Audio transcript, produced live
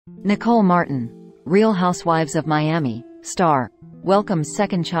Nicole Martin, Real Housewives of Miami, star, welcomes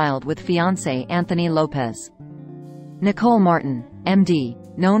second child with fiancé Anthony Lopez. Nicole Martin, MD,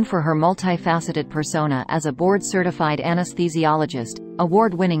 known for her multifaceted persona as a board-certified anesthesiologist,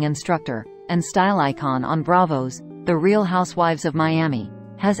 award-winning instructor, and style icon on Bravo's The Real Housewives of Miami,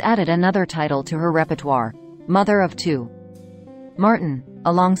 has added another title to her repertoire, mother of two. Martin,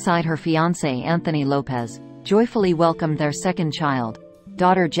 alongside her fiancé Anthony Lopez, joyfully welcomed their second child,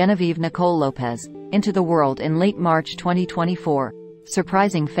 daughter Genevieve Nicole Lopez, into the world in late March 2024,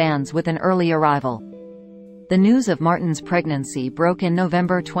 surprising fans with an early arrival. The news of Martin's pregnancy broke in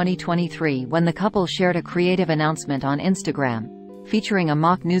November 2023 when the couple shared a creative announcement on Instagram, featuring a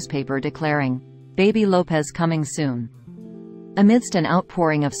mock newspaper declaring, "Baby Lopez coming soon." Amidst an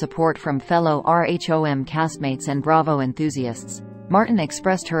outpouring of support from fellow RHOM castmates and Bravo enthusiasts, Martin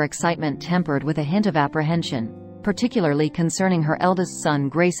expressed her excitement tempered with a hint of apprehension, particularly concerning her eldest son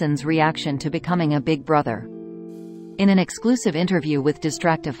Grayson's reaction to becoming a big brother. In an exclusive interview with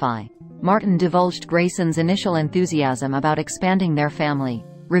Distractify, Martin divulged Grayson's initial enthusiasm about expanding their family,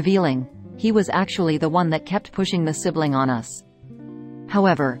 revealing, "He was actually the one that kept pushing the sibling on us."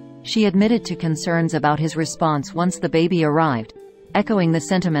 However, she admitted to concerns about his response once the baby arrived, echoing the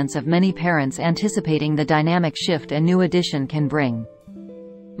sentiments of many parents anticipating the dynamic shift a new addition can bring.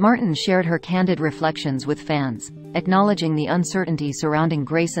 Martin shared her candid reflections with fans, acknowledging the uncertainty surrounding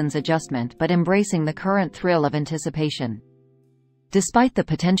Grayson's adjustment but embracing the current thrill of anticipation. Despite the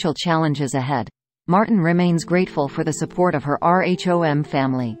potential challenges ahead, Martin remains grateful for the support of her RHOM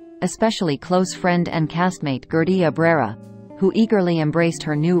family, especially close friend and castmate Gertie Abrera, who eagerly embraced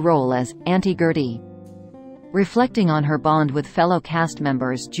her new role as Auntie Gertie. Reflecting on her bond with fellow cast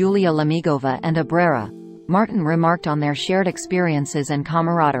members Julia Lamigova and Abrera, Martin remarked on their shared experiences and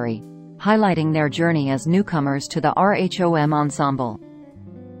camaraderie, highlighting their journey as newcomers to the RHOM ensemble.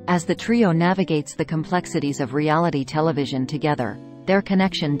 As the trio navigates the complexities of reality television together, their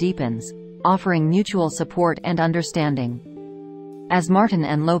connection deepens, offering mutual support and understanding. As Martin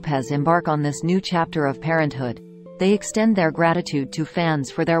and Lopez embark on this new chapter of parenthood, they extend their gratitude to fans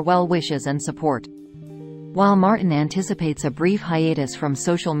for their well wishes and support. While Martin anticipates a brief hiatus from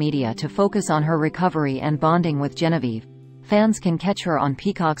social media to focus on her recovery and bonding with Genevieve, fans can catch her on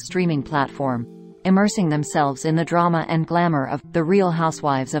Peacock's streaming platform, immersing themselves in the drama and glamour of The Real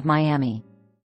Housewives of Miami.